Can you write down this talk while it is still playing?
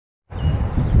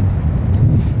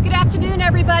afternoon,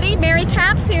 everybody. Mary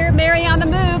Capps here, Mary on the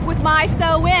Move with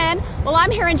MySoIn. Well,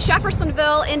 I'm here in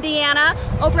Jeffersonville, Indiana,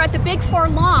 over at the Big 4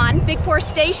 lawn, Big 4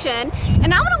 station,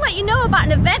 and I want to let you know about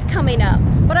an event coming up.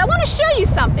 But I want to show you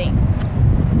something.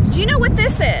 Do you know what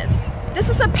this is? This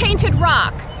is a painted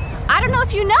rock. I don't know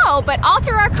if you know, but all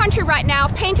through our country right now,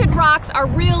 painted rocks are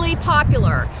really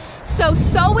popular. So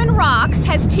MySoIn Rocks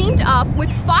has teamed up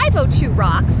with 502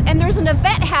 Rocks, and there's an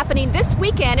event happening this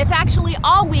weekend. It's actually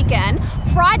all weekend,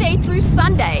 Friday through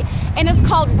Sunday, and it's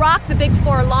called Rock the Big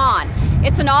 4 Lawn.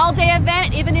 It's an all-day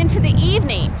event, even into the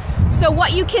evening. So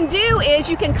what you can do is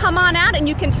you can come on out and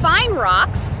you can find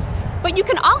rocks, but you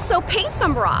can also paint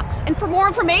some rocks. And for more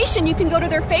information, you can go to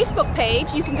their Facebook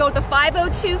page. You can go to the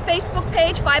 502 Facebook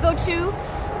page, 502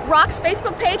 Rocks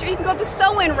Facebook page, or you can go to the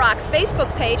MySoIn Rocks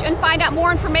Facebook page and find out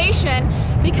more information,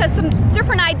 because some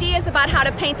different ideas about how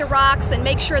to paint the rocks and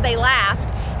make sure they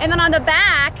last. And then on the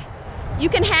back, you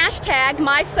can hashtag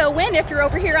MySoIn if you're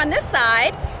over here on this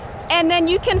side, and then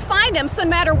you can find them. So no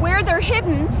matter where they're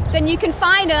hidden, then you can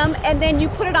find them, and then you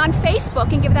put it on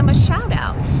Facebook and give them a shout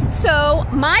out. So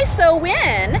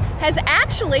MySoIn has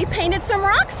actually painted some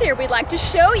rocks here we'd like to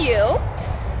show you.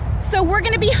 So we're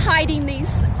going to be hiding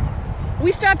these.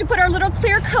 We still have to put our little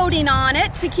clear coating on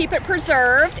it to keep it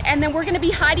preserved, and then we're going to be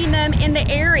hiding them in the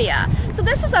area. So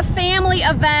this is a family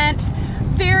event,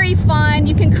 very fun.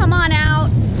 You can come on out.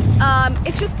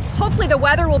 It's just, hopefully the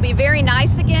weather will be very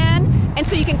nice again, and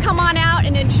so you can come on out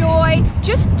and enjoy.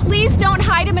 Just please don't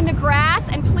hide them in the grass,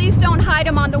 and please don't hide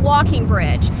them on the walking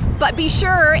bridge, but be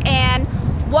sure and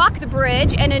walk the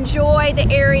bridge and enjoy the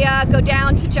area. Go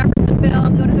down to Jeffersonville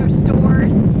and go to their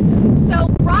stores. So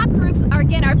rock groups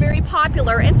are very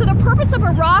popular, and so the purpose of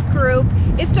a rock group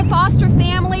is to foster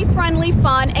family-friendly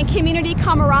fun and community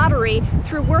camaraderie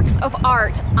through works of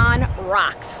art on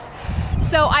rocks.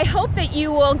 So I hope that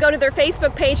you will go to their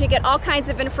Facebook page and get all kinds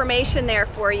of information there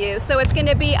for you. So it's going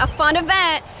to be a fun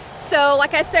event. So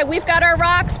like I said, we've got our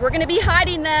rocks, we're going to be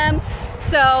hiding them.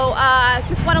 So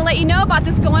just want to let you know about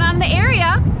this going on in the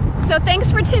area. So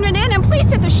thanks for tuning in, and please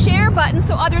hit the share button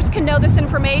so others can know this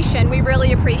information. We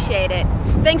really appreciate it.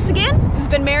 Thanks again. This has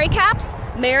been Mary Capps,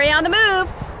 Mary on the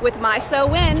Move with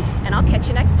MySoIn, and I'll catch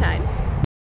you next time.